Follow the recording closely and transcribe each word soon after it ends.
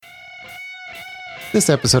This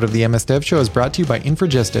episode of the MS Dev Show is brought to you by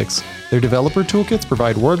Infragistics. Their developer toolkits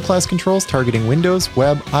provide world-class controls targeting Windows,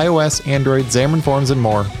 web, iOS, Android, Xamarin Forms, and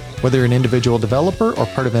more. Whether you're an individual developer or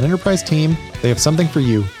part of an enterprise team, they have something for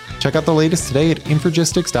you. Check out the latest today at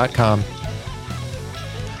Infragistics.com.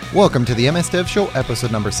 Welcome to the MS Dev Show,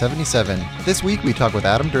 episode number 77. This week we talk with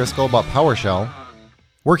Adam Driscoll about PowerShell,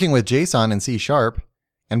 working with JSON and C#,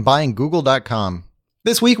 and buying Google.com.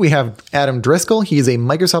 This week we have Adam Driscoll. He is a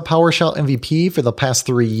Microsoft PowerShell MVP for the past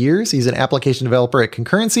 3 years. He's an application developer at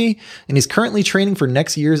Concurrency, and he's currently training for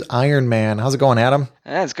next year's Ironman. How's it going, Adam?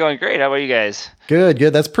 It's going great. How about you guys? Good.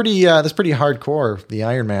 That's pretty hardcore, the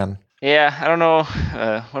Ironman. Yeah, I don't know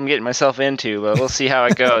what I'm getting myself into, but we'll see how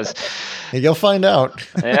it goes. You'll find out.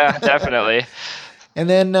 Yeah, definitely. And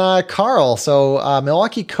then Carl, so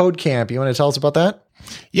Milwaukee Code Camp. You want to tell us about that?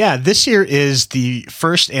 Yeah, this year is the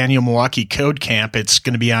first annual Milwaukee Code Camp. It's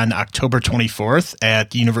going to be on October 24th at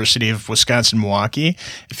the University of Wisconsin-Milwaukee.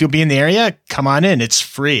 If you'll be in the area, come on in. It's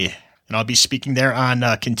free. And I'll be speaking there on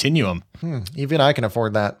Continuum. Even I can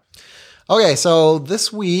afford that. Okay, so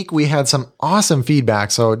this week we had some awesome feedback.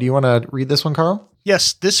 So do you want to read this one, Carl?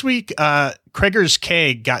 Yes, this week, Craigers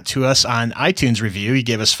K got to us on iTunes review. He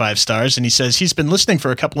gave us 5 stars, and he says he's been listening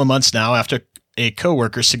for a couple of months now after a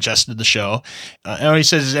coworker suggested the show. And he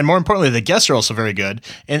says, and more importantly, the guests are also very good,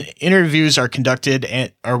 and interviews are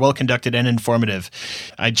well conducted and informative.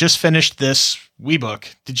 I just finished this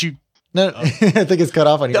WeBook. Did you? No, I think it's cut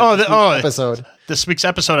off on your episode. This week's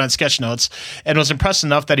episode on Sketchnotes, and was impressed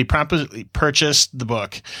enough that he promptly purchased the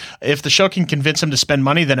book. If the show can convince him to spend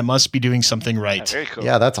money, then it must be doing something right. Yeah, very cool.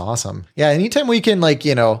 Yeah, that's awesome. Yeah, anytime we can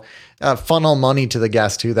funnel money to the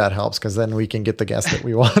guest too, that helps, because then we can get the guest that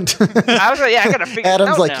we want. I was like, I gotta figure Adam's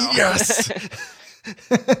it out like, now. Yes.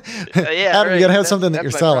 Yeah, Adam, right. you gotta have something that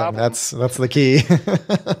That's you're my selling. problem. That's the key.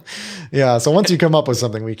 Yeah. So once you come up with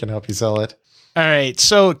something, we can help you sell it. All right,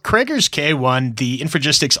 so Craigers K won the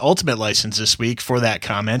Infragistics Ultimate license this week for that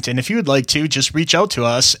comment, and if you would like to, just reach out to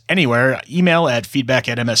us anywhere, email at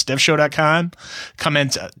feedback@msdevshow.com,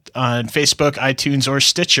 comment on Facebook, iTunes, or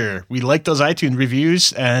Stitcher. We like those iTunes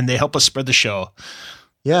reviews, and they help us spread the show.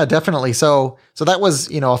 Yeah, definitely. So that was,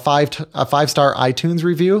 a 5-star iTunes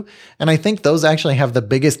review. And I think those actually have the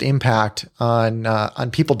biggest impact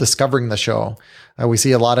on people discovering the show. We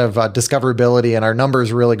see a lot of discoverability, and our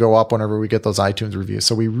numbers really go up whenever we get those iTunes reviews.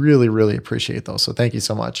 So we really, really appreciate those. So thank you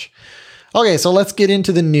so much. Okay, so let's get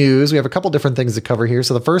into the news. We have a couple different things to cover here.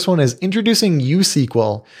 So the first one is introducing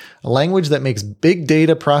USQL, a language that makes big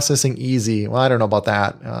data processing easy. Well, I don't know about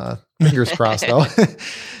that. Fingers crossed, though.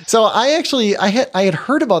 So I had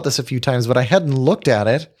heard about this a few times, but I hadn't looked at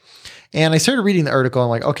it. And I started reading the article. I'm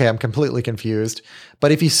like, okay, I'm completely confused.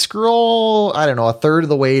 But if you scroll, I don't know, a third of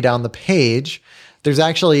the way down the page, there's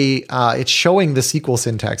actually, it's showing the SQL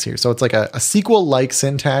syntax here. So it's like a SQL-like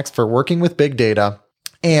syntax for working with big data.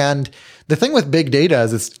 And the thing with big data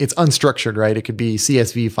is it's unstructured, right? It could be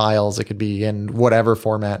CSV files. It could be in whatever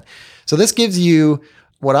format. So this gives you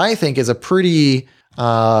what I think is a pretty,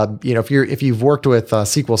 if you've worked with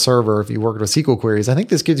SQL Server, if you worked with SQL queries, I think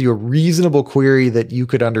this gives you a reasonable query that you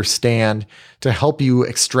could understand to help you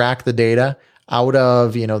extract the data out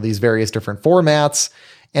of, these various different formats,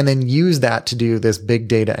 and then use that to do this big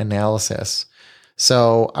data analysis.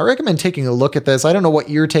 So I recommend taking a look at this. I don't know what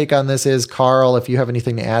your take on this is, Carl, if you have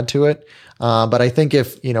anything to add to it. But I think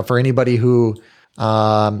if, for anybody who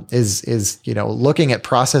is looking at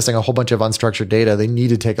processing a whole bunch of unstructured data, they need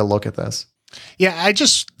to take a look at this. Yeah, I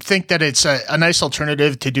just think that it's a nice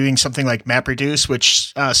alternative to doing something like MapReduce,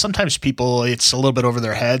 which sometimes it's a little bit over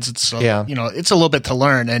their heads. It's a little bit to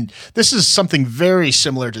learn. And this is something very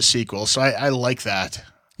similar to SQL. So I like that.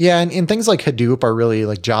 Yeah, and things like Hadoop are really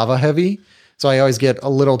like Java heavy. So I always get a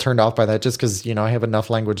little turned off by that just because, I have enough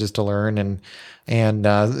languages to learn. And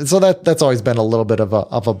so that's always been a little bit of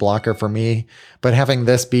a blocker for me. But having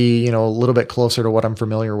this be, a little bit closer to what I'm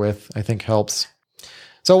familiar with, I think helps.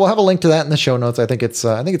 So we'll have a link to that in the show notes. I think it's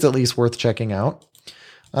at least worth checking out.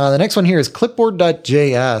 The next one here is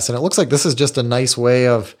clipboard.js. And it looks like this is just a nice way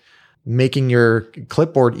of making your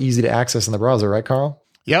clipboard easy to access in the browser, right, Carl?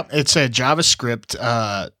 Yep. It's a JavaScript,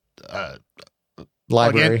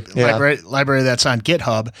 library that's on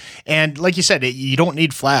GitHub. And like you said, you don't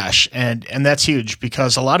need Flash. And that's huge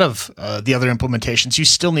because a lot of the other implementations, you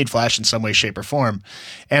still need Flash in some way, shape, or form.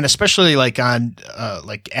 And especially like on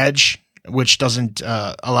like Edge, which doesn't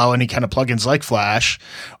allow any kind of plugins like Flash,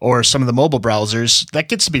 or some of the mobile browsers, that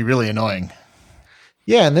gets to be really annoying.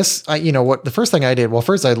 Yeah, and this, the first thing I did,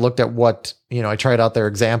 first I looked at what, I tried out their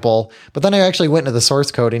example, but then I actually went into the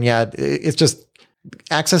source code, and yeah, it's just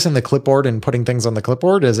accessing the clipboard and putting things on the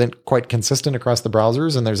clipboard isn't quite consistent across the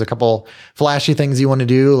browsers. And there's a couple flashy things you want to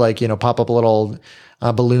do, like, pop up a little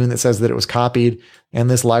balloon that says that it was copied. And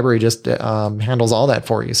this library just handles all that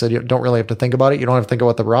for you. So you don't really have to think about it. You don't have to think about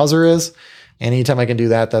what the browser is. Anytime I can do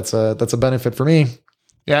that, that's a benefit for me.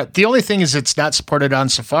 Yeah. The only thing is it's not supported on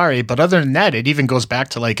Safari, but other than that, it even goes back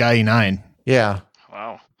to like IE9. Yeah.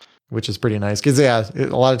 Wow. Which is pretty nice. Because,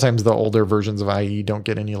 a lot of times the older versions of IE don't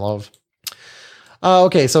get any love.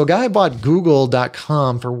 Okay, so a guy bought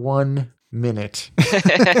Google.com for 1 minute.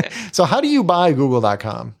 So how do you buy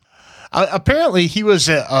Google.com? Apparently, he was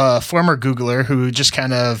a former Googler who just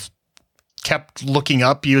kind of kept looking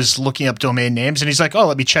up. He was looking up domain names, and he's like, oh,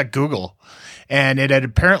 let me check Google. And it had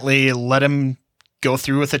apparently let him go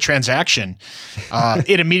through with a transaction.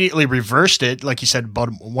 It immediately reversed it, like you said, about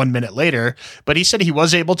 1 minute later. But he said he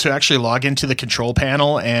was able to actually log into the control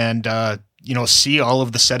panel and see all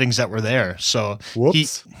of the settings that were there. So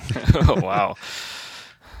whoops. Oh, wow.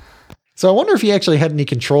 So I wonder if he actually had any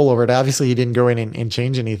control over it. Obviously, he didn't go in and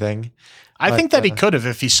change anything. I think that he could have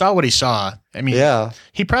if he saw what he saw. I mean,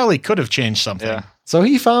 he probably could have changed something. Yeah. So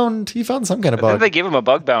he found some kind of bug. Didn't they give him a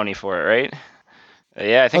bug bounty for it, right?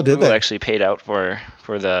 Yeah, I think Google actually paid out for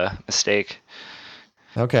the mistake.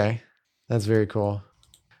 Okay, that's very cool.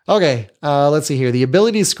 Okay, let's see here. The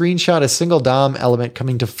ability to screenshot a single DOM element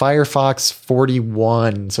coming to Firefox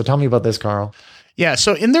 41. So tell me about this, Carl. Yeah,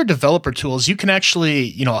 so in their developer tools, you can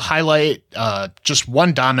actually, highlight just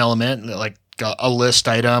one DOM element, like a list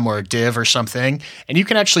item or a div or something, and you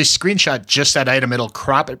can actually screenshot just that item. It'll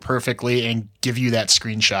crop it perfectly and give you that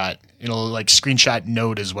screenshot. Like screenshot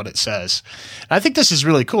node is what it says. And I think this is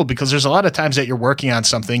really cool because there's a lot of times that you're working on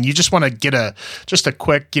something, you just want to get a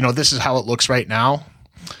quick, this is how it looks right now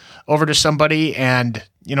over to somebody. And,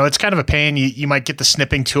 it's kind of a pain. You might get the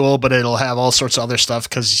snipping tool, but it'll have all sorts of other stuff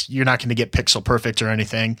because you're not going to get pixel perfect or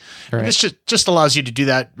anything. Right. This just allows you to do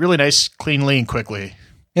that really nice, cleanly, and quickly.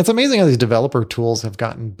 It's amazing how these developer tools have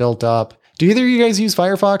gotten built up. Do either of you guys use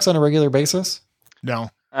Firefox on a regular basis? No.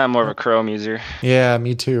 I'm more of a Chrome user. Yeah,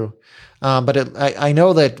 me too. But I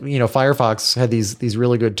know that, Firefox had these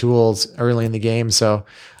really good tools early in the game. So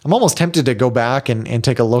I'm almost tempted to go back and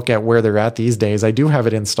take a look at where they're at these days. I do have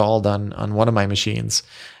it installed on one of my machines.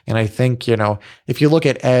 And I think, if you look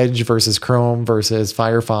at Edge versus Chrome versus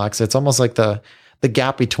Firefox, it's almost like the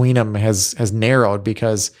gap between them has narrowed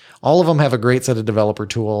because all of them have a great set of developer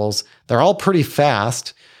tools. They're all pretty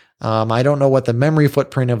fast. I don't know what the memory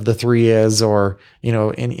footprint of the three is or, in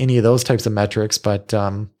any of those types of metrics, but,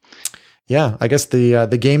 yeah, I guess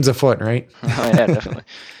the game's afoot, right? Oh, yeah, definitely.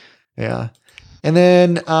 Yeah. And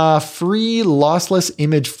then free lossless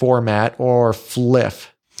image format or FLIF.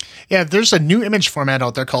 Yeah, there's a new image format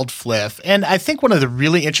out there called FLIF. And I think one of the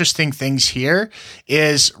really interesting things here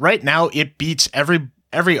is right now it beats every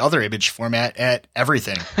other image format at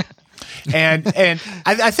everything. and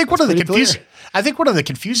I think one of the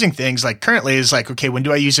confusing things like currently is like, okay, when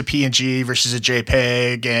do I use a PNG versus a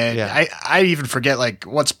JPEG? And yeah. I even forget like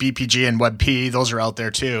what's BPG and WebP. Those are out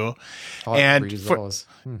there too.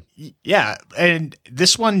 Yeah. And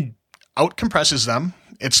this one out compresses them.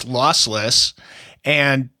 It's lossless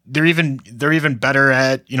and they're even better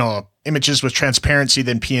at, images with transparency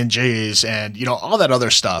than PNGs and, all that other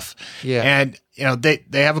stuff. Yeah. And, they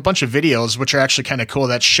have a bunch of videos, which are actually kind of cool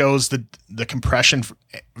that shows the compression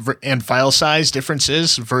and file size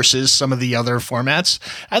differences versus some of the other formats.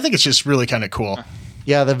 I think it's just really kind of cool.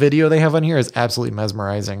 Yeah. The video they have on here is absolutely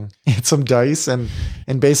mesmerizing. It's some dice and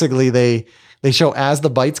basically they show as the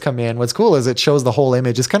bytes come in. What's cool is it shows the whole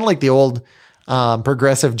image. It's kind of like the old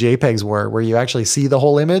progressive JPEGs were, where you actually see the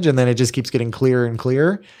whole image and then it just keeps getting clearer and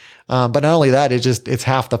clearer. But not only that, it's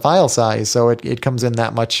half the file size. So it comes in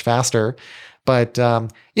that much faster. But,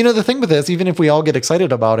 the thing with this, even if we all get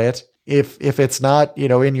excited about it, if it's not,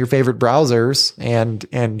 in your favorite browsers and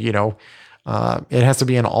it has to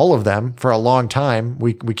be in all of them for a long time,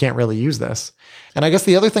 we can't really use this. And I guess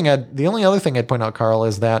the only other thing I'd point out, Carl,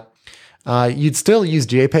 is that, you'd still use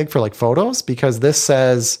JPEG for like photos because this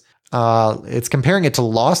says, it's comparing it to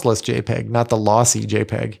lossless JPEG, not the lossy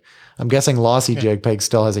JPEG. I'm guessing lossy JPEG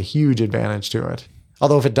still has a huge advantage to it.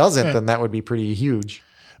 Although if it doesn't, then that would be pretty huge.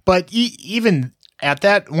 But even at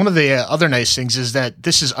that, one of the other nice things is that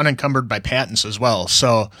this is unencumbered by patents as well.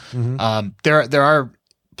 So there are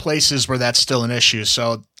places where that's still an issue.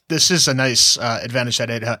 So this is a nice advantage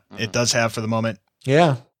that it does have for the moment.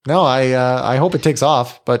 Yeah. No, I hope it takes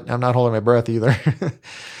off, but I'm not holding my breath either.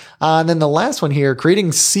 And then the last one here,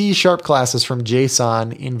 creating C# classes from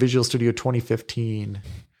JSON in Visual Studio 2015.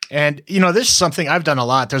 And, this is something I've done a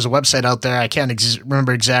lot. There's a website out there. I can't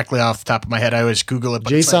remember exactly off the top of my head. I always Google it.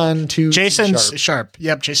 But JSON to JSON Sharp.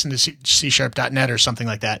 Yep, JSON to C#.net or something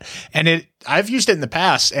like that. And I've used it in the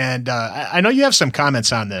past, and I know you have some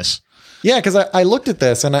comments on this. Yeah, because I looked at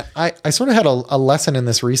this, and I sort of had a lesson in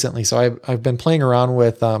this recently. So I've been playing around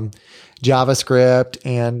with JavaScript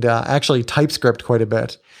and actually TypeScript quite a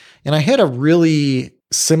bit. And I had a really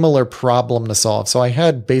similar problem to solve. So I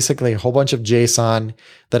had basically a whole bunch of JSON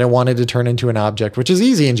that I wanted to turn into an object, which is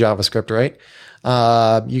easy in JavaScript, right?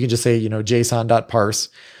 You can just say, JSON.parse,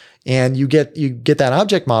 and you get that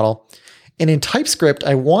object model. And in TypeScript,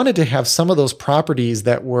 I wanted to have some of those properties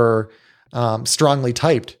that were strongly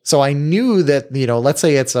typed. So I knew that, let's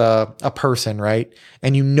say it's a person, right?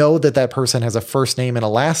 And that person has a first name and a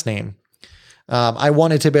last name. I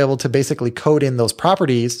wanted to be able to basically code in those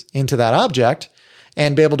properties into that object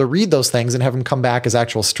and be able to read those things and have them come back as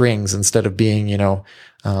actual strings instead of being,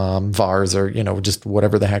 vars or, just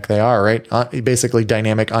whatever the heck they are, right? Basically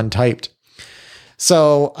dynamic untyped.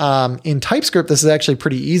 So in TypeScript, this is actually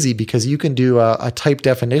pretty easy because you can do a type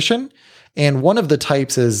definition. And one of the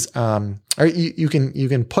types is, you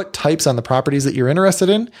can put types on the properties that you're interested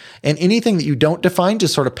in, and anything that you don't define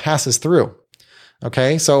just sort of passes through.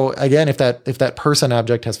 Okay. So again, if that person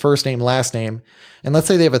object has first name, last name, and let's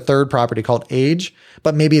say they have a third property called age,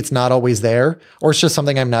 but maybe it's not always there, or it's just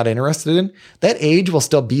something I'm not interested in, that age will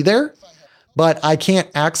still be there, but I can't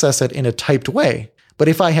access it in a typed way. But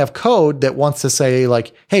if I have code that wants to say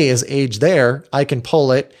like, hey, is age there? I can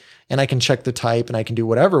pull it and I can check the type and I can do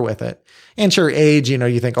whatever with it. And sure, age,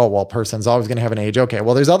 you think, oh, well, person's always going to have an age. Okay.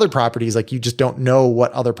 Well, there's other properties, like you just don't know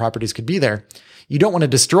what other properties could be there. You don't want to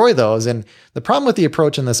destroy those. And the problem with the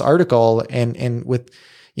approach in this article and with,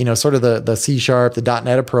 sort of the C#, the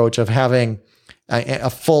 .NET approach of having a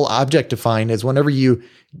full object defined is whenever you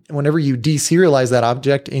deserialize that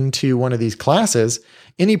object into one of these classes,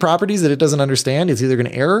 any properties that it doesn't understand is either going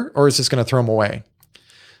to error or it's just going to throw them away.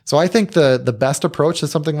 So I think the best approach to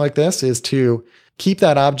something like this is to keep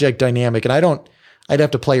that object dynamic. And I'd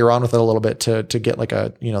have to play around with it a little bit to get like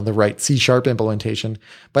the right C# implementation,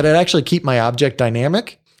 but I'd actually keep my object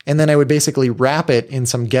dynamic. And then I would basically wrap it in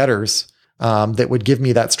some getters that would give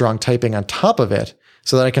me that strong typing on top of it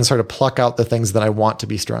so that I can sort of pluck out the things that I want to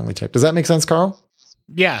be strongly typed. Does that make sense, Carl?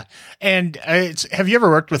 Yeah. And have you ever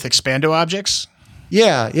worked with Expando objects?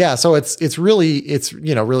 Yeah. So it's really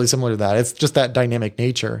similar to that. It's just that dynamic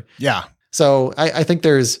nature. Yeah. So I think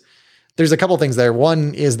there's a couple things there.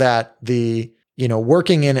 One is that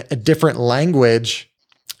working in a different language,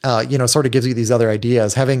 sort of gives you these other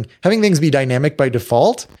ideas. Having things be dynamic by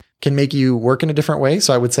default can make you work in a different way.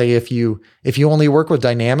 So I would say if you only work with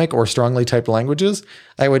dynamic or strongly typed languages,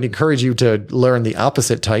 I would encourage you to learn the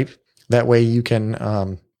opposite type. That way you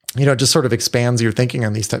can, just sort of expands your thinking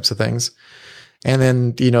on these types of things. And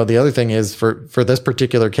then, the other thing is for this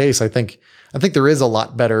particular case, I think there is a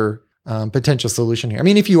lot better potential solution here. I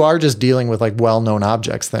mean, if you are just dealing with like well-known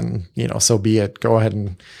objects, then, so be it. Go ahead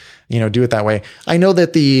and, do it that way. I know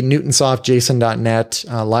that the Newtonsoft JSON.NET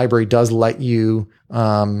library does let you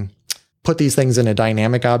put these things into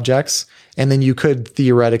dynamic objects. And then you could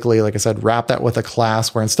theoretically, like I said, wrap that with a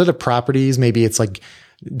class where instead of properties, maybe it's like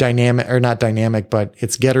dynamic or not dynamic, but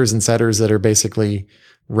it's getters and setters that are basically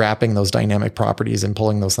wrapping those dynamic properties and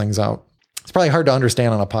pulling those things out. It's probably hard to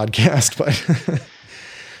understand on a podcast,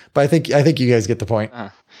 but I think you guys get the point.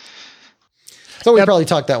 So we probably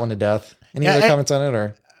talked that one to death. Any other comments on it,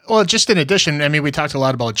 or? Well, just in addition, I mean, we talked a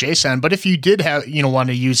lot about JSON, but if you did have, want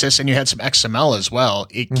to use this and you had some XML as well,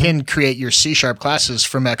 it can create your C# classes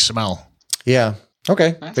from XML. Yeah.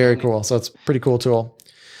 Okay. That's very cool. So it's a pretty cool tool.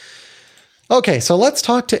 Okay. So let's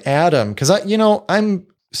talk to Adam, because I'm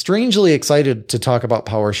strangely excited to talk about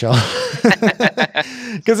PowerShell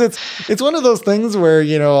because it's one of those things where,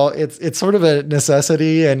 it's sort of a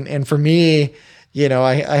necessity. And for me,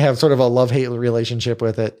 I have sort of a love-hate relationship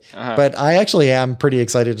with it, but I actually am pretty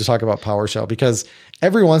excited to talk about PowerShell because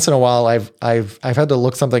every once in a while I've had to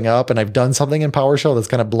look something up and I've done something in PowerShell that's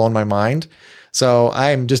kind of blown my mind. So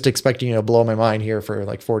I'm just expecting you to blow my mind here for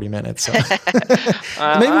like 40 minutes. So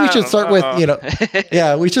maybe we should start with,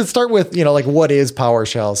 we should start with, like what is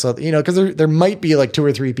PowerShell? So, because there might be like 2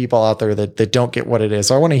 or 3 people out there that don't get what it is.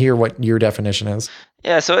 So I want to hear what your definition is.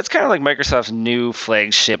 Yeah, so it's kind of like Microsoft's new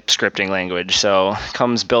flagship scripting language. So it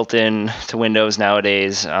comes built in to Windows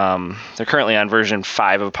nowadays. They're currently on version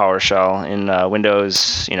 5 of PowerShell in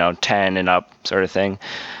Windows, 10 and up sort of thing.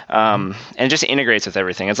 And it just integrates with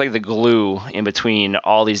everything. It's like the glue in between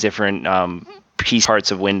all these different piece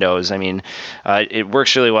parts of Windows. I mean, it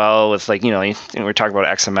works really well with like, we're talking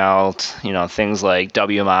about XML, things like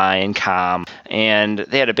WMI and COM. And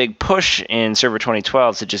they had a big push in Server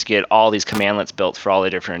 2012 to just get all these commandlets built for all the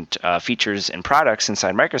different features and products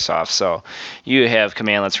inside Microsoft. So you have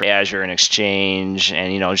commandlets for Azure and Exchange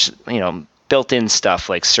and, built-in stuff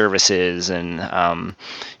like services and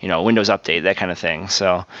Windows Update, that kind of thing.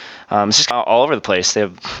 So it's just all over the place. They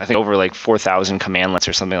have, I think, over like 4,000 commandlets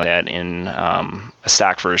or something like that in a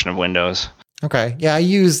stock version of Windows. Okay. Yeah, I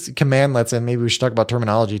use commandlets, and maybe we should talk about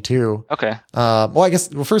terminology too. Okay.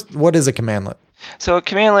 First, what is a commandlet? So a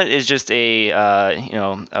commandlet is just a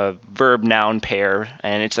verb-noun pair,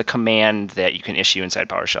 and it's a command that you can issue inside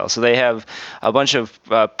PowerShell. So they have a bunch of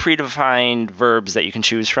predefined verbs that you can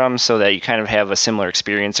choose from, so that you kind of have a similar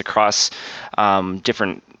experience across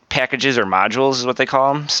different packages or modules is what they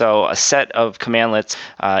call them. So a set of commandlets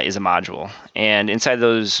is a module. And inside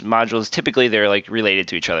those modules, typically they're like related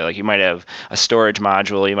to each other. Like you might have a storage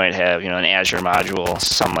module, you might have an Azure module,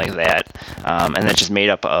 something like that. And that's just made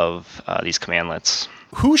up of these commandlets.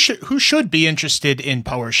 Who should be interested in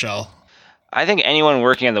PowerShell? I think anyone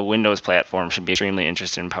working on the Windows platform should be extremely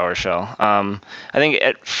interested in PowerShell. I think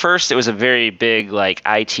at first it was a very big like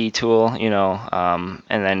IT tool, and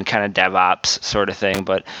then kind of DevOps sort of thing.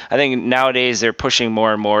 But I think nowadays they're pushing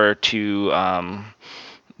more and more to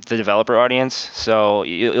the developer audience. So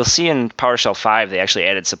you'll see in PowerShell 5 they actually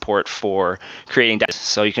added support for creating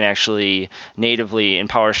so you can actually natively in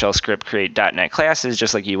PowerShell script create .NET classes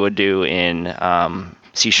just like you would do in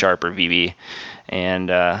C# or VB.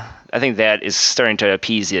 And I think that is starting to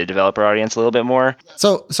appease the developer audience a little bit more.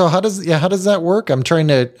 So how does that work? I'm trying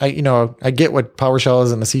to, I get what PowerShell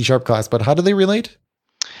is in the C# class, but how do they relate?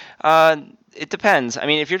 It depends. I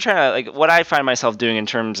mean, if you're trying to, like, what I find myself doing in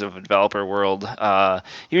terms of a developer world,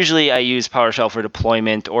 usually I use PowerShell for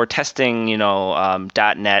deployment or testing,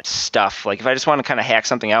 .NET stuff. Like, if I just want to kind of hack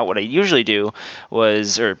something out, what I usually do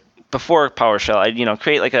before PowerShell, I'd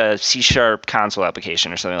create like a C# console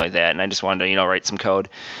application or something like that, and I just wanted to write some code.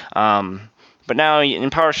 But now in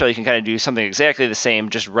PowerShell, you can kind of do something exactly the same,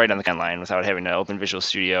 just right on the command line without having to open Visual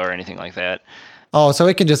Studio or anything like that. Oh, so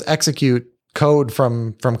it can just execute code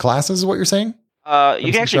from classes, is what you're saying?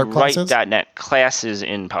 You can actually write .NET classes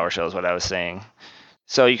in PowerShell is what I was saying.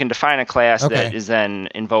 So you can define a class that is then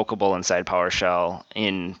invocable inside PowerShell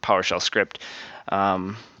in PowerShell script.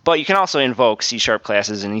 But you can also invoke C#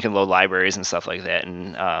 classes, and you can load libraries and stuff like that,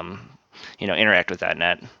 and interact with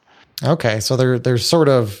 .NET. Okay, so they're sort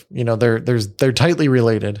of they're tightly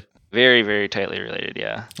related. Very, very tightly related,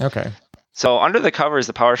 yeah. Okay. So under the covers,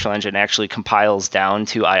 the PowerShell engine actually compiles down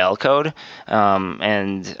to IL code,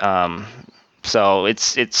 so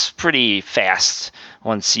it's pretty fast.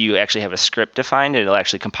 Once you actually have a script defined, it'll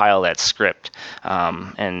actually compile that script,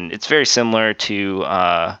 and it's very similar to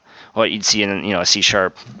what you'd see in a C#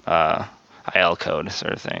 IL code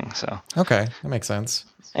sort of thing. So okay, that makes sense.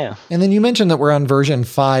 Yeah. And then you mentioned that we're on version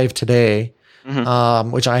 5 today,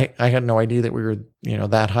 mm-hmm. Which I had no idea that we were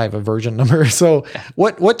that high of a version number. So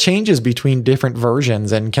what changes between different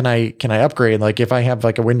versions, and can I upgrade? Like if I have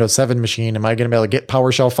like a Windows 7 machine, am I going to be able to get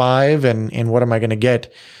PowerShell 5, and what am I going to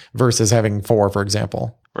get versus having 4, for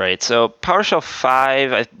example? Right. So PowerShell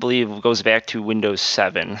 5, I believe, goes back to Windows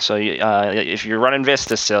 7. So if you're running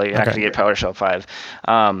Vista still, you're not going to get PowerShell 5.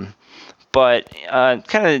 But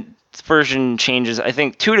kind of version changes. I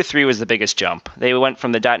think 2 to 3 was the biggest jump. They went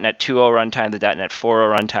from the .NET 2.0 runtime to the .NET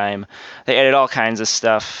 4.0 runtime. They added all kinds of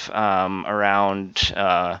stuff around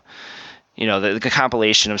the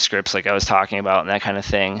compilation of scripts like I was talking about and that kind of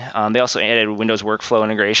thing. They also added Windows workflow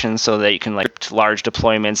integration so that you can like large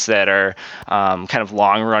deployments that are kind of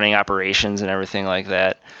long-running operations and everything like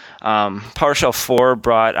that. PowerShell 4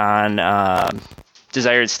 brought on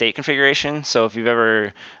desired state configuration. So if you've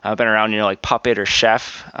ever been around, like Puppet or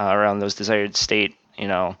Chef, around those desired state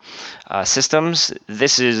systems,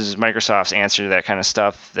 this is Microsoft's answer to that kind of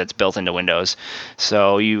stuff that's built into Windows.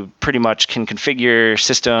 So you pretty much can configure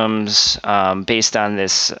systems based on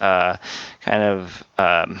this kind of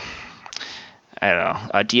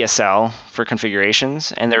a DSL for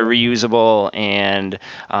configurations, and they're reusable, and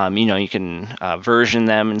you can version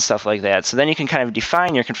them and stuff like that. So then you can kind of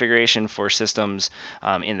define your configuration for systems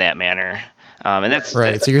in that manner. And that's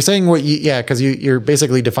right. So you're saying because you're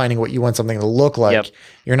basically defining what you want something to look like. Yep.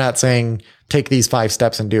 You're not saying take these 5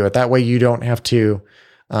 steps and do it. That way you don't have to,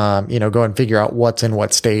 go and figure out what's in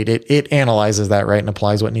what state. It analyzes that, right, and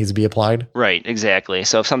applies what needs to be applied. Right, exactly.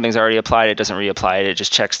 So if something's already applied, it doesn't reapply it. It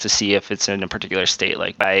just checks to see if it's in a particular state,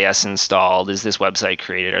 like IIS installed, is this website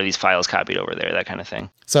created, are these files copied over there, that kind of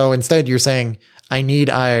thing. So instead you're saying, I need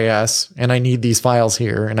IIS and I need these files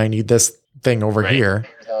here and I need this thing over here.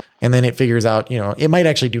 And then it figures out, it might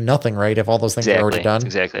actually do nothing, right? If all those things are already done. That's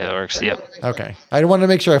exactly how it works. Yep. Okay. I wanted to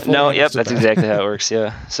make sure I fully understood that's that. exactly how it works.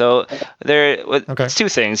 Yeah. So it's two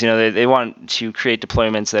things. They want to create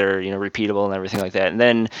deployments that are repeatable and everything like that. And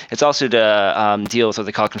then it's also to deal with what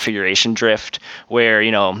they call configuration drift, where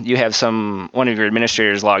you have one of your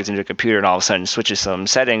administrators logs into a computer and all of a sudden switches some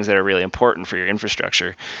settings that are really important for your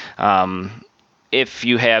infrastructure. If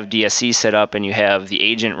you have DSC set up and you have the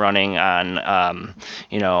agent running on,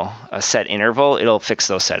 a set interval, it'll fix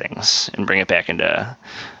those settings and bring it back into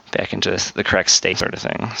the correct state, sort of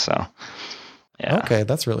thing. So, yeah. Okay,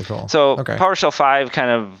 that's really cool. So PowerShell 5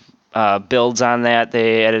 kind of builds on that.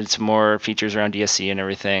 They added some more features around DSC and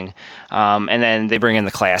everything, and then they bring in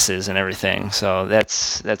the classes and everything. So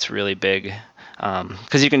that's really big.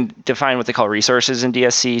 Because you can define what they call resources in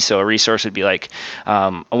DSC. So a resource would be like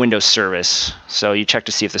a Windows service. So you check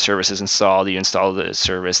to see if the service is installed, you install the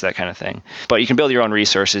service, that kind of thing. But you can build your own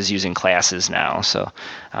resources using classes now. So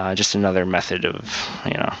just another method of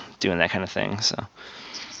doing that kind of thing. So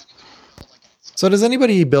does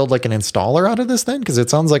anybody build like an installer out of this then? Because it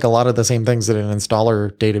sounds like a lot of the same things that an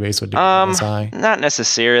installer database would do in MSI. Not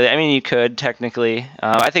necessarily. I mean, you could technically.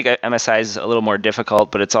 I think MSI is a little more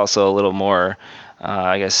difficult, but it's also a little more,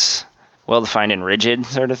 well-defined and rigid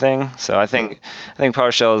sort of thing. So I think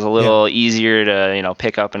PowerShell is a little easier to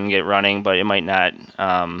pick up and get running, but it might not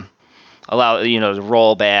allow to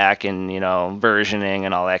roll back and versioning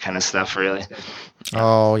and all that kind of stuff really.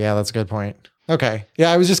 Oh yeah, that's a good point. Okay.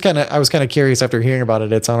 Yeah, I was kind of curious after hearing about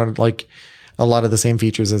it. It sounded like a lot of the same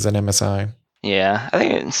features as an MSI. Yeah, I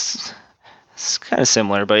think it's kind of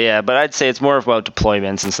similar, but I'd say it's more about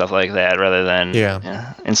deployments and stuff like that rather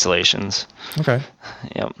than installations. Okay.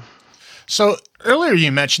 Yep. So earlier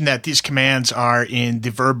you mentioned that these commands are in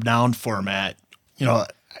the verb noun format.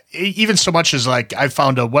 Even so much as like I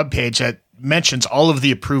found a web page that mentions all of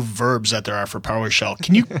the approved verbs that there are for PowerShell.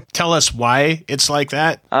 Can you tell us why it's like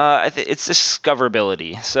that? It's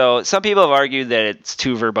discoverability. So some people have argued that it's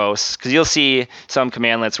too verbose because you'll see some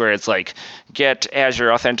commandlets where it's like get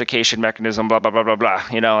Azure authentication mechanism, blah, blah, blah, blah, blah.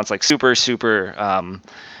 It's like super, super,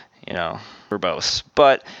 verbose.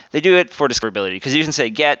 But they do it for discoverability because you can say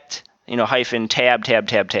get hyphen tab,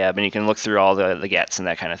 and you can look through all the gets and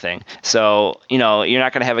that kind of thing. So, you're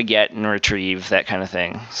not going to have a get and retrieve, that kind of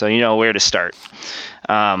thing. So you know where to start.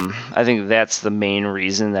 I think that's the main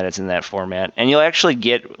reason that it's in that format. And you'll actually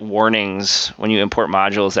get warnings when you import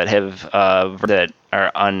modules that have that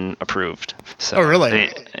are unapproved. So oh, really?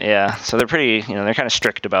 So they're pretty, they're kind of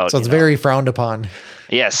strict about. So it's very frowned upon.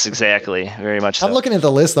 Yes, exactly. Very much so. I'm looking at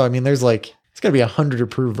the list though. I mean, there's like, it's got to be 100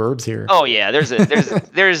 approved verbs here. Oh yeah,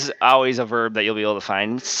 there's always a verb that you'll be able to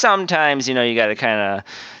find. Sometimes you got to kind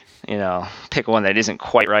of pick one that isn't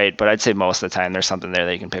quite right, but I'd say most of the time there's something there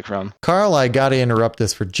that you can pick from. Carl, I got to interrupt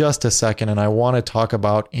this for just a second, and I want to talk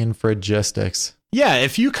about Infragistics. Yeah,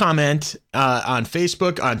 if you comment on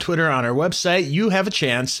Facebook, on Twitter, on our website, you have a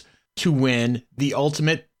chance to win the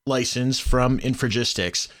ultimate license from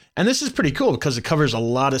Infragistics. And this is pretty cool because it covers a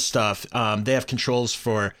lot of stuff. They have controls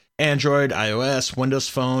for Android, iOS, Windows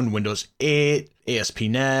Phone, Windows 8,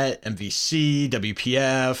 ASP.NET, MVC,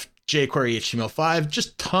 WPF, jQuery, HTML5,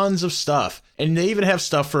 just tons of stuff. And they even have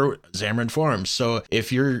stuff for Xamarin Forms. So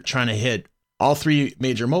if you're trying to hit all three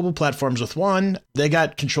major mobile platforms with one, they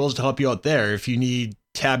got controls to help you out there. If you need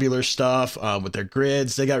tabular stuff with their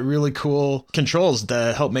grids, they got really cool controls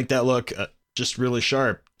to help make that look just really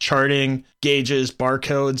sharp. Charting, gauges,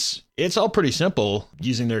 barcodes, it's all pretty simple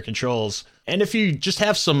using their controls. And if you just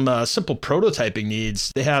have some simple prototyping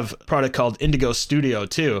needs, they have a product called Indigo Studio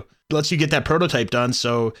too. It lets you get that prototype done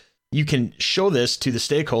so you can show this to the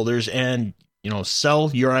stakeholders and, sell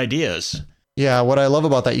your ideas. Yeah, what I love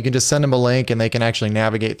about that, you can just send them a link and they can actually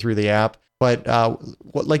navigate through the app. But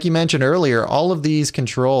like you mentioned earlier, all of these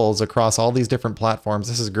controls across all these different platforms,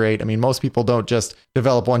 this is great. I mean, most people don't just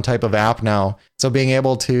develop one type of app now. So being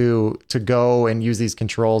able to go and use these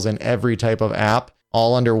controls in every type of app,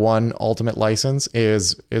 all under one ultimate license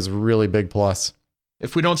is really big plus.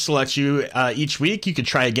 If we don't select you each week, you could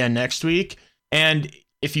try again next week. And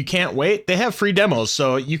if you can't wait, they have free demos.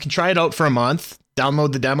 So you can try it out for a month,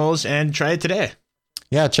 download the demos, and try it today.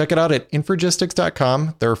 Yeah, check it out at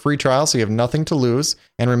Infragistics.com. They're a free trial, so you have nothing to lose.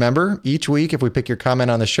 And remember, each week, if we pick your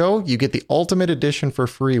comment on the show, you get the Ultimate Edition for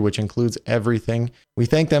free, which includes everything. We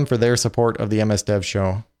thank them for their support of the MS Dev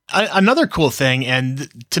Show. Another cool thing, and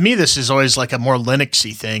to me, this is always like a more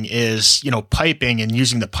Linuxy thing, is, piping and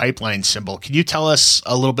using the pipeline symbol. Can you tell us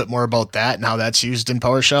a little bit more about that and how that's used in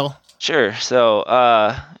PowerShell? Sure. So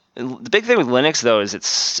the big thing with Linux, though, is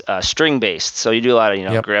it's string-based. So you do a lot of,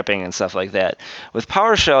 Yep. gripping and stuff like that. With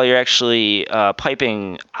PowerShell, you're actually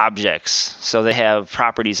piping objects. So they have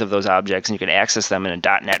properties of those objects, and you can access them in a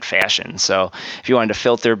 .NET fashion. So if you wanted to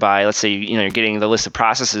filter by, let's say, you're getting the list of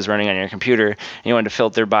processes running on your computer, and you wanted to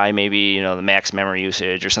filter by maybe, the max memory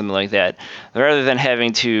usage or something like that, rather than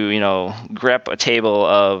having to, grep a table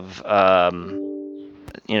of,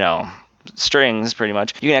 strings, pretty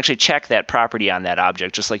much, you can actually check that property on that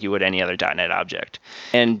object just like you would any other .NET object.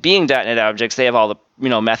 And being .NET objects, they have all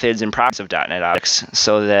the methods and properties of .NET objects,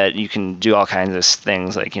 so that you can do all kinds of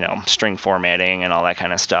things like string formatting and all that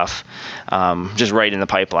kind of stuff, just right in the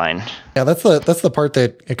pipeline. Yeah, that's the part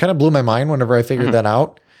that it kind of blew my mind whenever I figured that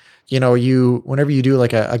out. Whenever you do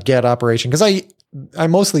like a get operation, because I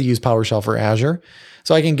mostly use PowerShell for Azure.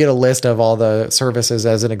 So I can get a list of all the services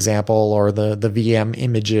as an example, or the VM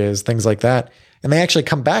images, things like that. And they actually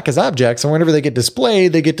come back as objects. And whenever they get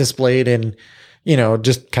displayed in,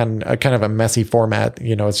 just kind of a messy format.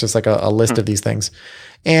 It's just like a list of these things.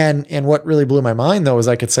 And what really blew my mind though, is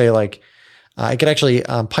I could say like, I could actually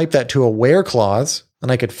pipe that to a where clause,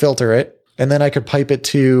 and I could filter it. And then I could pipe it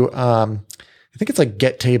to, I think it's like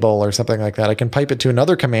get table or something like that. I can pipe it to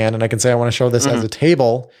another command, and I can say, I want to show this as a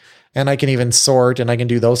table. And I can even sort, and I can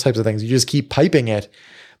do those types of things. You just keep piping it.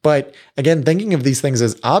 But again, thinking of these things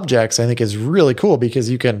as objects, I think is really cool, because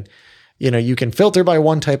you can filter by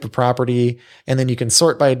one type of property, and then you can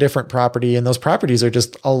sort by a different property. And those properties are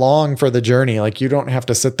just along for the journey. Like, you don't have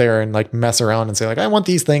to sit there and like mess around and say like, I want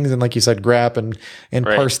these things. And like you said, grep and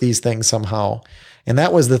Right. parse these things somehow. And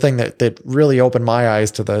that was the thing that really opened my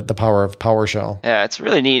eyes to the power of PowerShell. Yeah, it's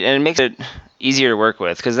really neat, and it makes it easier to work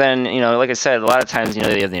with, because then, like I said, a lot of times,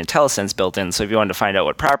 they have the IntelliSense built in. So if you wanted to find out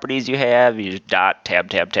what properties you have, you just dot,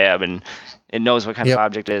 tab, and it knows what kind of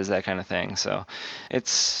object it is, that kind of thing. So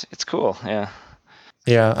it's cool. Yeah.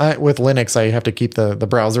 Yeah. With Linux, I have to keep the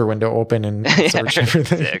browser window open and search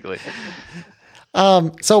everything. Exactly.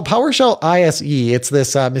 So PowerShell ISE, it's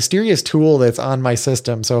this mysterious tool that's on my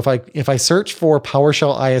system. So if I search for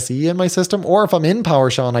PowerShell ISE in my system, or if I'm in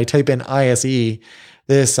PowerShell and I type in ISE,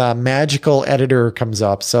 this magical editor comes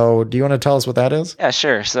up. So do you want to tell us what that is? Yeah,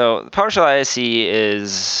 sure. So PowerShell ISE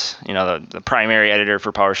is, the primary editor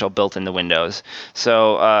for PowerShell built into Windows.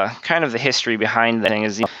 So kind of the history behind the thing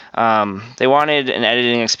is they wanted an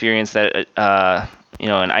editing experience that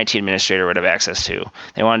an IT administrator would have access to.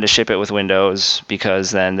 They wanted to ship it with Windows,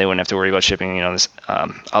 because then they wouldn't have to worry about shipping, this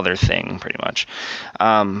other thing, pretty much.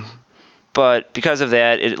 But because of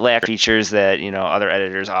that, it lacked features that other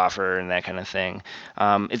editors offer and that kind of thing.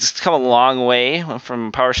 It's come a long way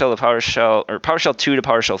from PowerShell to PowerShell, or PowerShell 2 to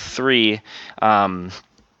PowerShell 3.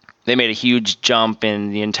 They made a huge jump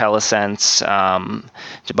in the IntelliSense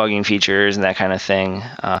debugging features and that kind of thing.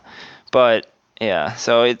 But yeah,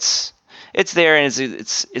 so it's there, and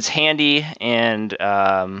it's handy, and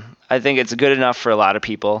I think it's good enough for a lot of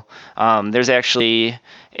people. There's actually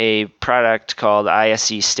a product called ISE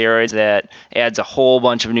Steroids that adds a whole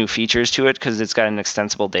bunch of new features to it, because it's got an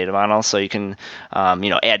extensible data model, so you can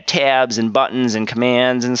add tabs and buttons and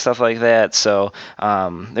commands and stuff like that. So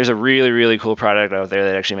there's a really, really cool product out there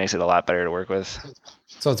that actually makes it a lot better to work with.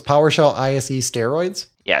 So it's PowerShell ISE Steroids?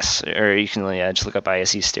 Yes, or you can just look up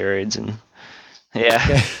ISE Steroids and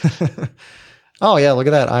yeah. Okay. Oh yeah, look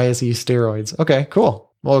at that, ISE Steroids. Okay, cool.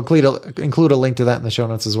 We'll include a link to that in the show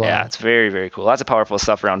notes as well. Yeah, it's very, very cool. Lots of powerful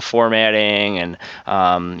stuff around formatting and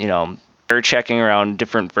error checking around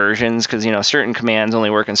different versions, because certain commands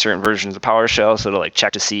only work in certain versions of PowerShell, so to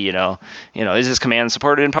check to see is this command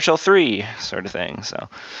supported in PowerShell 3 sort of thing.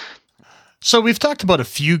 So we've talked about a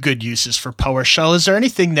few good uses for PowerShell. Is there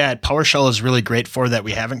anything that PowerShell is really great for that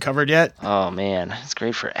we haven't covered yet? Oh man, it's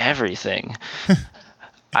great for everything.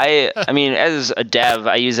 I mean, as a dev,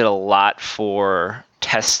 I use it a lot for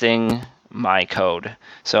testing my code.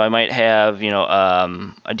 So I might have,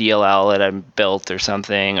 a DLL that I built or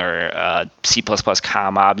something, or a C++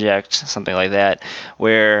 COM object, something like that,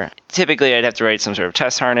 where typically I'd have to write some sort of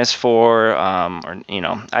test harness for, or,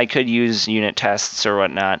 I could use unit tests or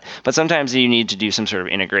whatnot, but sometimes you need to do some sort of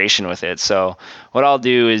integration with it. So what I'll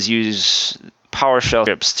do is use PowerShell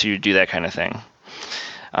scripts to do that kind of thing.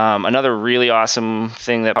 Another really awesome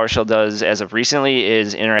thing that PowerShell does as of recently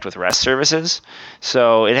is interact with REST services.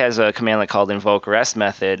 So it has a command called invoke REST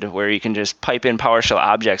method, where you can just pipe in PowerShell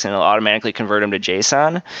objects and it'll automatically convert them to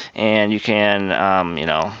JSON, and you can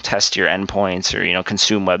test your endpoints or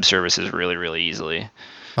consume web services really, really easily.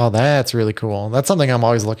 Oh, that's really cool. That's something I'm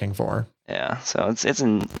always looking for. Yeah, so it's a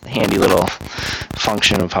handy little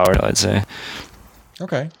function of PowerShell, I'd say.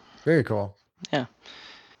 Okay, very cool. Yeah.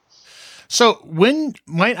 So when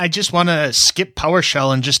might I just want to skip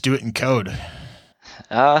PowerShell and just do it in code?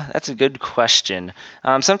 That's a good question.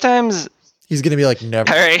 Sometimes He's going to be like,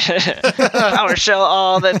 never. all right, PowerShell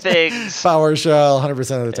all the things. PowerShell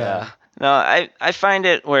 100% of the time. Yeah. No, I find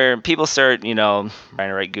it where people start, trying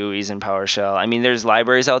to write GUIs in PowerShell. I mean, there's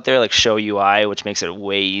libraries out there like Show UI, which makes it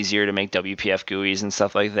way easier to make WPF GUIs and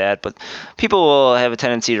stuff like that. But people will have a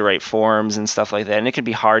tendency to write forms and stuff like that, and it can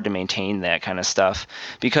be hard to maintain that kind of stuff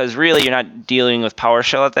because really you're not dealing with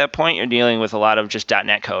PowerShell at that point. You're dealing with a lot of just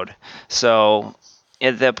 .NET code. So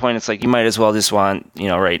at that point, it's like you might as well just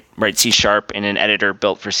write C# in an editor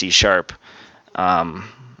built for C#, sort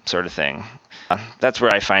of thing. That's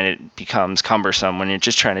where I find it becomes cumbersome when you're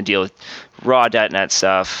just trying to deal with raw .NET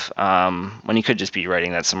stuff when you could just be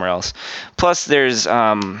writing that somewhere else. Plus, there's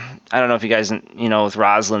I don't know if you guys with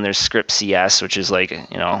Roslyn, there's script CS, which is like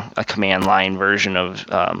a command line version of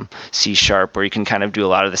C# where you can kind of do a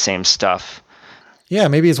lot of the same stuff. Yeah,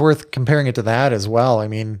 maybe it's worth comparing it to that as well. I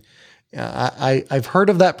mean, I've heard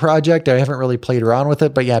of that project. I haven't really played around with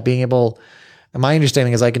it, but yeah, being able. And my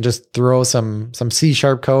understanding is I can just throw some C#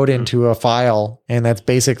 code into a file, and that's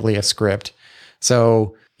basically a script.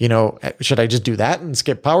 So, should I just do that and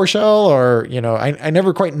skip PowerShell, or I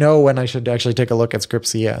never quite know when I should actually take a look at script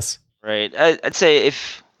CS. Right. I'd say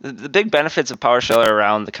if the big benefits of PowerShell are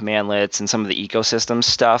around the commandlets and some of the ecosystem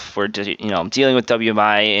stuff, where dealing with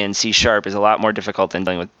WMI in C# is a lot more difficult than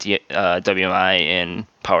dealing with WMI in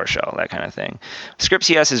PowerShell, that kind of thing. Script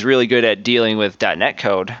CS is really good at dealing with .NET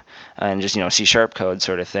code and just C# code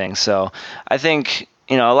sort of thing. So I think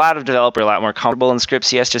a lot of developers are a lot more comfortable in script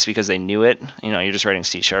CS just because they knew it. You're just writing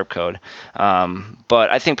C# code. But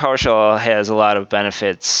I think PowerShell has a lot of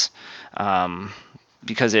benefits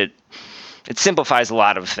because it simplifies a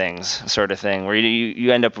lot of things, sort of thing, where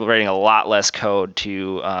you end up writing a lot less code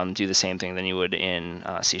to do the same thing than you would in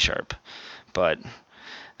C#. But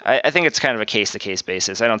I think it's kind of a case-to-case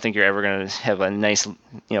basis. I don't think you're ever going to have a nice,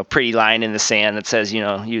 pretty line in the sand that says,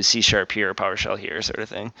 use C# here or PowerShell here, sort of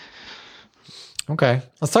thing. Okay,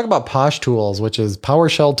 let's talk about Posh Tools, which is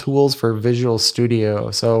PowerShell tools for Visual Studio.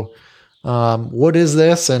 So, what is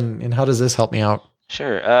this, and how does this help me out?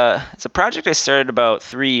 Sure. It's a project I started about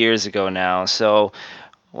 3 years ago now. So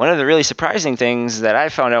one of the really surprising things that I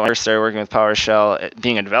found out when I first started working with PowerShell,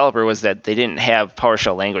 being a developer, was that they didn't have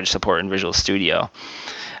PowerShell language support in Visual Studio.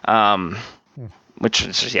 Which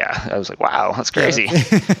is, I was like, wow, that's crazy.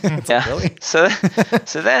 Yeah. Really? So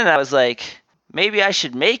then I was like, maybe I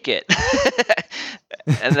should make it.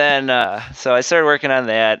 And then, so I started working on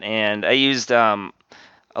that, and I used a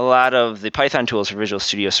lot of the Python tools for Visual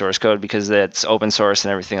Studio source code because that's open source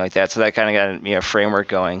and everything like that. So that kind of got me a framework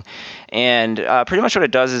going. And pretty much what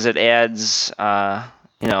it does is it adds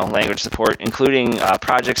language support, including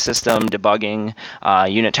project system, debugging,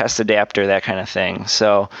 unit test adapter, that kind of thing.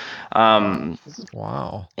 So,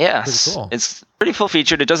 wow. Yeah, cool. It's pretty full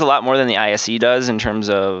featured. It does a lot more than the ISE does in terms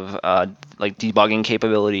of like debugging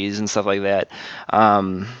capabilities and stuff like that.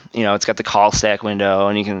 It's got the call stack window,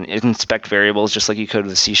 and you can inspect variables just like you could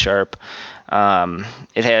with C#.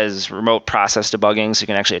 It has remote process debugging, so you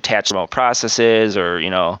can actually attach remote processes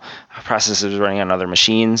or processes running on other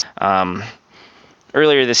machines.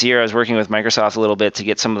 Earlier this year, I was working with Microsoft a little bit to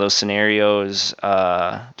get some of those scenarios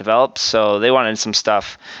developed. So they wanted some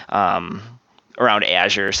stuff around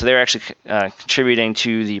Azure. So they were actually contributing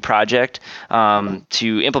to the project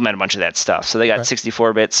to implement a bunch of that stuff. So they got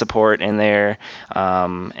 64-bit support in there.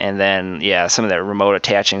 And then, some of that remote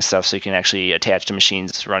attaching stuff so you can actually attach to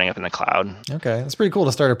machines running up in the cloud. Okay. That's pretty cool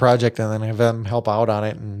to start a project and then have them help out on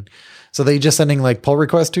it. And so they just sending like pull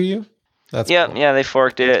requests to you? That's cool. Yeah, they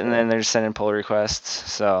forked it, and then they're just sending pull requests.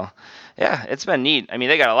 So, it's been neat. I mean,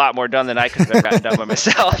 they got a lot more done than I could have gotten done by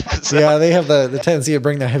myself. So. Yeah, they have the tendency to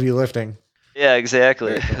bring the heavy lifting. Yeah,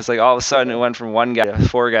 exactly. It's like all of a sudden it went from one guy to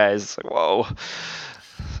four guys. It's like, whoa.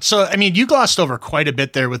 So, I mean, you glossed over quite a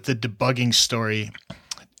bit there with the debugging story,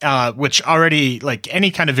 which already, like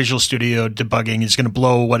any kind of Visual Studio debugging is going to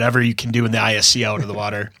blow whatever you can do in the ISC out of the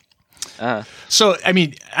water. So, I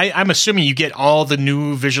mean, I'm assuming you get all the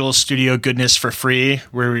new Visual Studio goodness for free,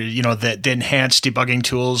 where, the enhanced debugging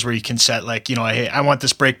tools where you can set like, hey, I want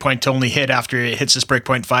this breakpoint to only hit after it hits this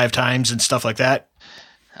breakpoint 5 times and stuff like that.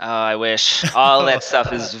 Oh, I wish. All that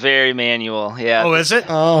stuff is very manual. Yeah. Oh, is it?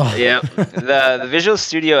 Oh. Yep. The Visual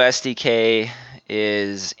Studio SDK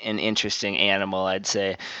is an interesting animal, I'd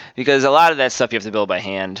say, because a lot of that stuff you have to build by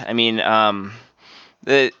hand. I mean,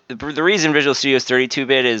 The reason Visual Studio is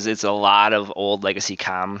 32-bit is it's a lot of old legacy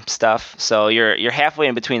COM stuff. So you're halfway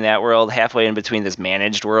in between that world, halfway in between this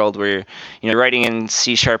managed world where you're writing in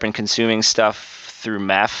C# and consuming stuff through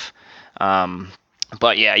MEF.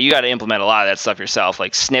 But yeah, you got to implement a lot of that stuff yourself.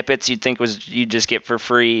 Like snippets, you'd think you'd just get for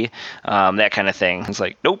free, that kind of thing. It's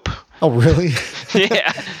like, nope. Oh, really?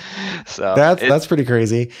 Yeah. So that's pretty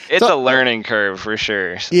crazy. It's a learning curve for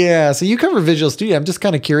sure. Yeah. So you cover Visual Studio. I'm just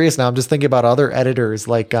kind of curious now. I'm just thinking about other editors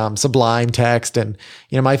like Sublime Text, and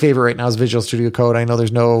my favorite right now is Visual Studio Code. I know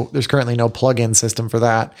there's currently no plugin system for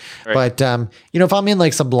that. Right. But if I'm in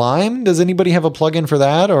like Sublime, does anybody have a plugin for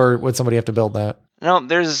that, or would somebody have to build that? No,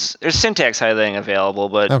 there's syntax highlighting available,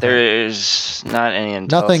 but there's not any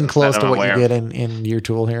nothing close to what you get in your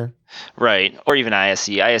tool here. Right, or even ISE.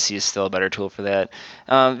 ISE is still a better tool for that.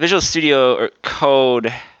 Visual Studio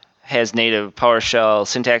Code has native PowerShell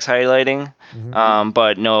syntax highlighting,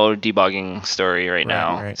 but no debugging story right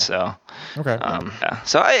now. Right. So,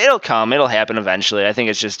 so it'll come. It'll happen eventually. I think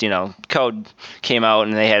it's just Code came out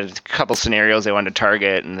and they had a couple scenarios they wanted to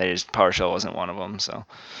target, and PowerShell wasn't one of them. So,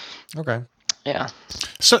 okay. Yeah.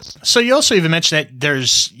 So you also even mentioned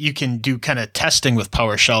that you can do kind of testing with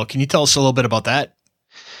PowerShell. Can you tell us a little bit about that?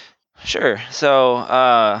 Sure. So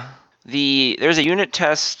there's a unit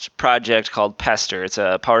test project called Pester. It's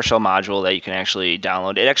a PowerShell module that you can actually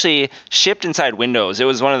download. It actually shipped inside Windows. It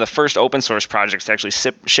was one of the first open source projects to actually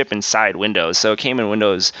ship inside Windows. So it came in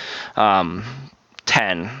Windows 10.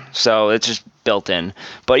 So it's just built in.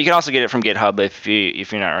 But you can also get it from GitHub if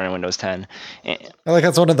you're not running Windows 10. I like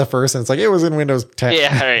that's one of the first, and it's like it was in Windows 10.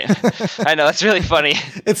 Yeah, right. I know, that's really funny.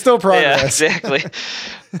 It's still progress. Yeah, exactly.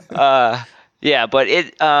 Yeah, but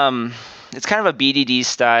it's kind of a BDD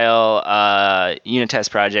style unit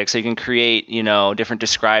test project. So you can create, different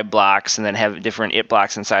describe blocks and then have different it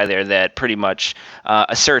blocks inside there that pretty much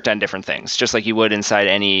assert on different things, just like you would inside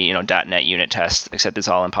any, .NET unit test, except it's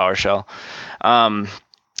all in PowerShell.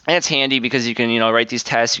 And it's handy because you can, write these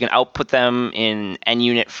tests. You can output them in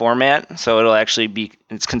NUnit format, so it'll actually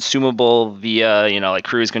it's consumable via, like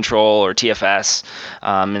cruise control or TFS,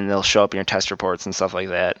 and they'll show up in your test reports and stuff like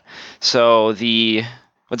that. So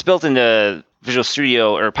what's built into Visual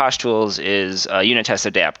Studio or PoshTools is a unit test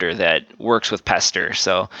adapter that works with Pester.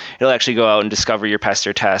 So it'll actually go out and discover your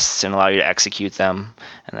Pester tests and allow you to execute them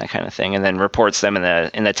and that kind of thing, and then reports them in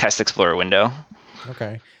the Test Explorer window.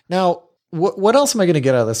 Okay. Now, what else am I going to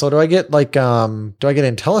get out of this? So do I get do I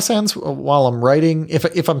get IntelliSense while I'm writing?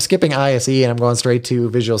 If I'm skipping ISE and I'm going straight to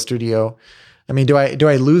Visual Studio, I mean, do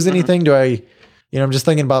I lose anything? Do I, I'm just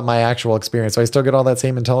thinking about my actual experience. Do I still get all that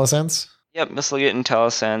same IntelliSense? Yep, this will get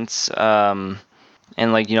IntelliSense,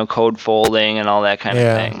 and code folding and all that kind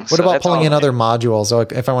of thing. What about pulling in other modules? So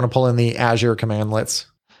if I want to pull in the Azure commandlets?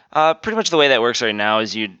 Pretty much the way that works right now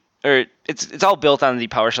is it's all built on the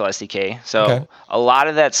PowerShell SDK. So a lot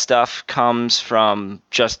of that stuff comes from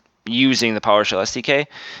just using the PowerShell SDK.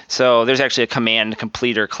 So there's actually a command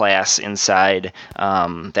completer class inside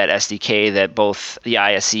that SDK that both the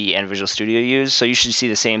ISE and Visual Studio use. So you should see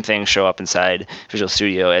the same thing show up inside Visual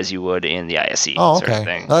Studio as you would in the ISE. Oh, okay. Sort of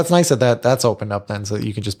thing. Well, that's nice that's opened up then, so that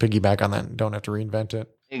you can just piggyback on that and don't have to reinvent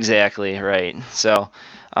it. Exactly, right. So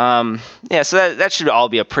so that should all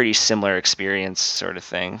be a pretty similar experience sort of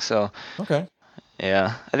thing. So okay.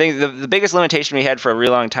 Yeah, I think the biggest limitation we had for a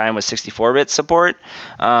really long time was 64-bit support,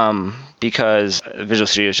 because Visual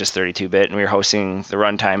Studio is just 32-bit, and we were hosting the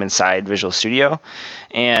runtime inside Visual Studio,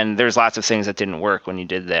 and there's lots of things that didn't work when you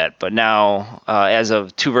did that. But now, as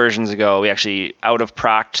of 2 versions ago, we actually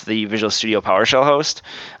out-of-procced the Visual Studio PowerShell host,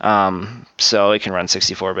 so it can run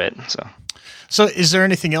 64-bit. So is there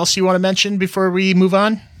anything else you want to mention before we move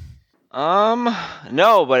on?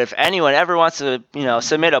 No, but if anyone ever wants to,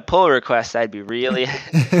 submit a pull request, I'd be really.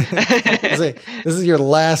 This is your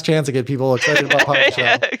last chance to get people excited about PowerShell.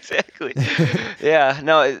 Yeah, exactly. Yeah,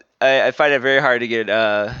 no, I find it very hard to get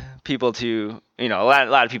people to, a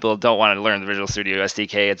lot of people don't want to learn the Visual Studio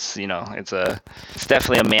SDK. It's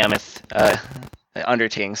definitely a mammoth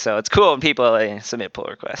undertaking. So it's cool when people submit pull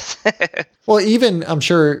requests. Well, even I'm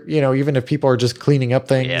sure, even if people are just cleaning up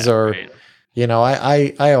things right.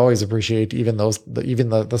 I always appreciate even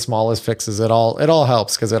the smallest fixes. It all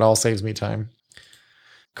helps because it all saves me time.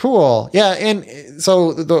 Cool. Yeah. And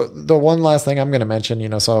so the one last thing I'm going to mention,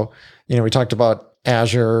 we talked about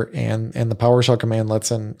Azure and the PowerShell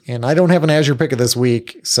commandlets, and I don't have an Azure pick of this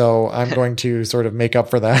week, so I'm going to sort of make up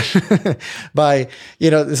for that by,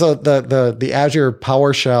 so the Azure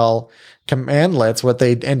PowerShell commandlets, what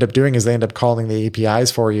they end up doing is they end up calling the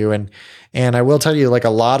APIs for you. And I will tell you, like, a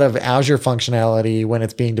lot of Azure functionality when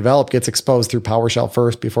it's being developed gets exposed through PowerShell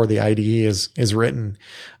first before the IDE is written.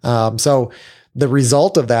 So the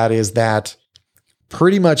result of that is that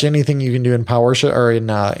pretty much anything you can do in PowerShell or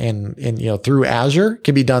in through Azure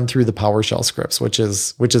can be done through the PowerShell scripts, which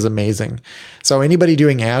is amazing. So anybody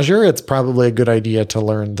doing Azure, it's probably a good idea to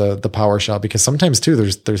learn the PowerShell, because sometimes too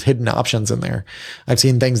there's hidden options in there. I've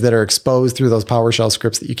seen things that are exposed through those PowerShell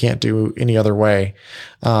scripts that you can't do any other way.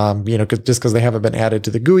 Just because they haven't been added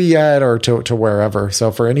to the GUI yet or to wherever.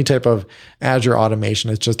 So for any type of Azure automation,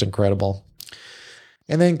 it's just incredible.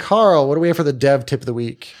 And then Carl, what do we have for the dev tip of the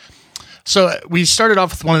week? So we started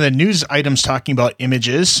off with one of the news items talking about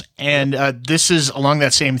images, and this is along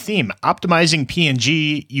that same theme, optimizing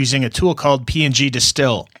PNG using a tool called PNG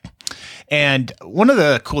Distill. And one of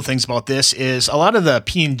the cool things about this is a lot of the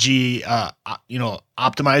PNG,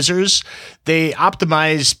 optimizers, they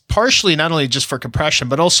optimize partially not only just for compression,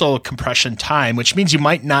 but also compression time, which means you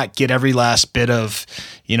might not get every last bit of,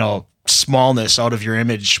 smallness out of your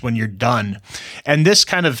image when you're done. And this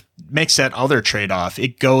kind of makes that other trade-off.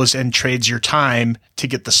 It goes and trades your time to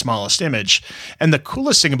get the smallest image. And the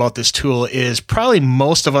coolest thing about this tool is probably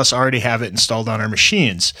most of us already have it installed on our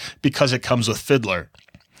machines because it comes with Fiddler.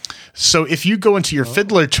 So if you go into your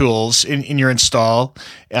Fiddler tools in your install,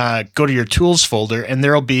 go to your tools folder, and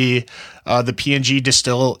there'll be the PNG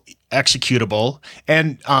Distill executable.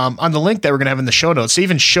 And on the link that we're going to have in the show notes, they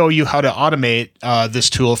even show you how to automate this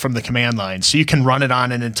tool from the command line. So you can run it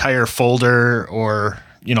on an entire folder or,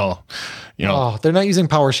 Oh, they're not using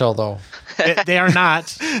PowerShell though. They are not.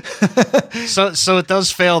 So it does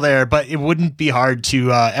fail there, but it wouldn't be hard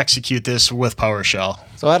to execute this with PowerShell.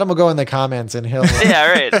 So Adam will go in the comments and he'll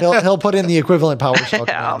Yeah, right. he'll put in the equivalent PowerShell.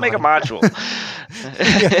 I'll make a module.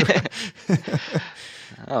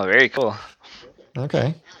 Oh, very cool.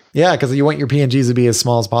 Okay. Yeah, because you want your PNGs to be as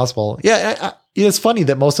small as possible. Yeah, it's funny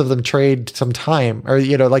that most of them trade some time, or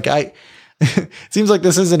it seems like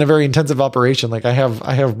this isn't a very intensive operation. Like I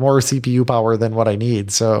have more CPU power than what I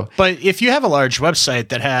need. So, but if you have a large website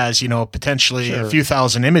that has potentially a few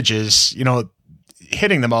thousand images,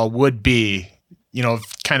 hitting them all would be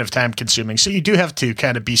kind of time consuming. So you do have to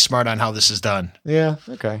kind of be smart on how this is done. Yeah.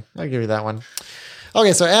 Okay, I'll give you that one.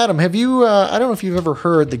 Okay, so Adam, have you? I don't know if you've ever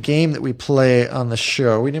heard the game that we play on the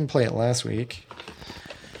show. We didn't play it last week.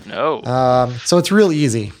 No. So it's real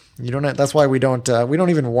easy. You don't. That's why we don't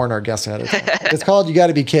even warn our guests ahead of time. It's called "You Got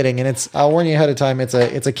to Be Kidding," and I'll warn you ahead of time. It's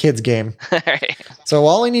a kids game. Right. So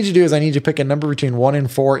all I need you to do is I need you to pick a number between 1 and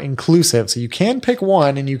 4 inclusive. So you can pick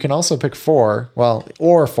 1, and you can also pick 4. Well,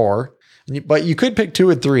 or 4, but you could pick 2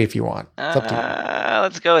 and 3 if you want. It's up to you.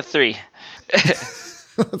 Let's go with 3.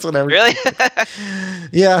 That's what I Really?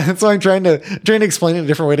 Yeah, that's why I'm trying to explain it a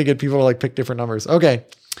different way to get people to pick different numbers. Okay.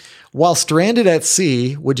 While stranded at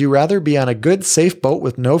sea, would you rather be on a good, safe boat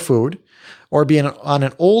with no food, or be on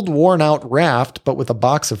an old, worn-out raft but with a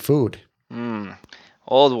box of food?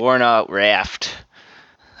 Old, worn-out raft.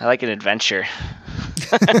 I like an adventure.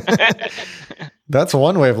 That's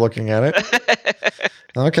one way of looking at it.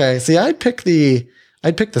 Okay. See, I'd pick the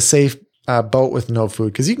safe boat with no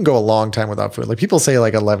food, because you can go a long time without food. Like people say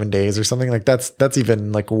 11 days or something. Like that's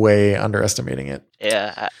even way underestimating it.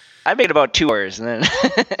 Yeah. I made about 2 hours and then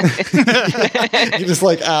You're just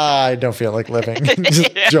I don't feel like living.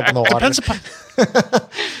 Just jump in the water.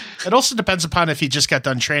 It also depends upon if you just got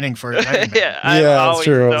done training for it. Yeah, I'm always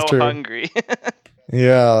true. so hungry.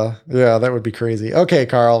 Yeah, that would be crazy. Okay,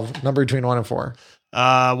 Carl, number between 1 and 4.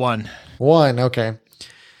 1. 1, okay.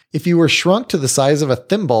 If you were shrunk to the size of a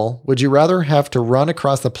thimble, would you rather have to run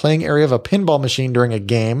across the playing area of a pinball machine during a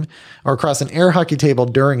game, or across an air hockey table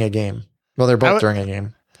during a game? Well, they're both during a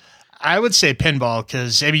game. I would say pinball,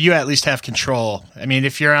 because you at least have control. I mean,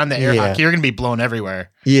 if you're on the air hockey, you're going to be blown everywhere.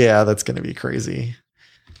 Yeah, that's going to be crazy.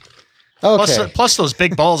 Okay. Plus, those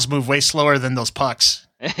big balls move way slower than those pucks.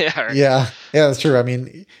 Yeah, that's true. I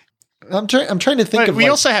mean, I'm trying to think of. We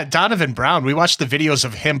also had Donovan Brown. We watched the videos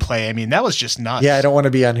of him play. I mean, that was just nuts. Yeah, I don't want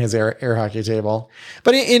to be on his air hockey table.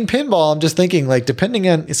 But in pinball, I'm just thinking depending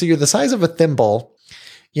on, so you're the size of a thimble,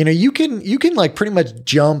 you can pretty much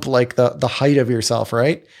jump the height of yourself,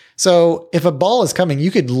 right? So if a ball is coming,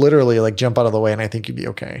 you could literally jump out of the way, and I think you'd be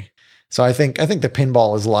okay. So I think the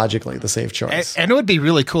pinball is logically the safe choice. And it would be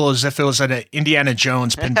really cool as if it was an Indiana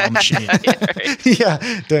Jones pinball machine. Yeah.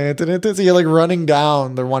 So you're running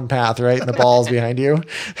down the one path, right? And the ball's behind you.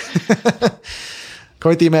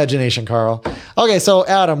 Quite the imagination, Carl. Okay, so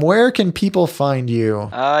Adam, where can people find you?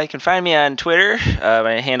 You can find me on Twitter.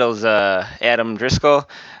 My handle's Adam Driscoll.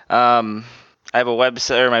 I have a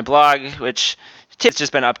website, or my blog, which it's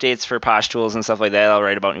just been updates for Posh tools and stuff like that. I'll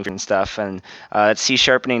write about new stuff, and it's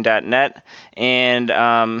csharpening.net. And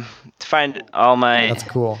to find all my... That's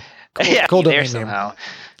cool. Cool domain name. Somehow.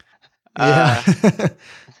 Yeah. I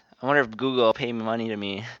wonder if Google will pay money to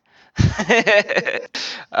me.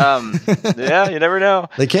 Yeah, you never know.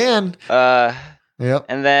 They can. Yep.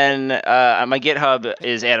 And then my GitHub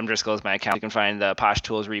is Adam Driscoll is my account. You can find the Posh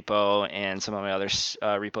Tools repo and some of my other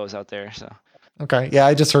repos out there. So. Okay. Yeah,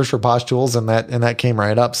 I just searched for Posh Tools and that came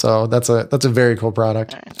right up. So that's a very cool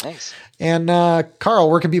product. All right, thanks. And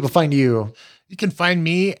Carl, where can people find you? You can find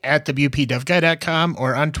me at wpdevguy.com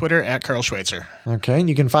or on Twitter at Carl Schweitzer. Okay. And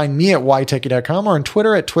you can find me at ytechie.com or on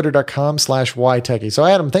Twitter at twitter.com/ytechie. So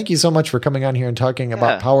Adam, thank you so much for coming on here and talking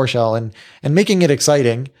about PowerShell and making it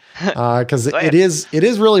exciting. Because it is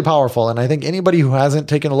really powerful. And I think anybody who hasn't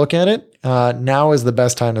taken a look at it, now is the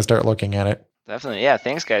best time to start looking at it. Definitely. Yeah.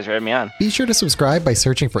 Thanks, guys, for having me on. Be sure to subscribe by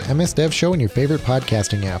searching for MS Dev Show in your favorite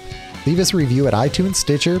podcasting app. Leave us a review at iTunes,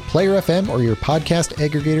 Stitcher, Player FM, or your podcast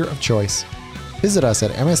aggregator of choice. Visit us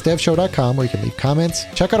at msdevshow.com where you can leave comments,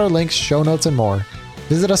 check out our links, show notes, and more.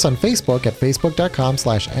 Visit us on Facebook at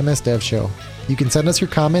facebook.com/msdevshow. You can send us your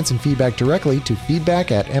comments and feedback directly to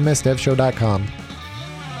feedback@msdevshow.com.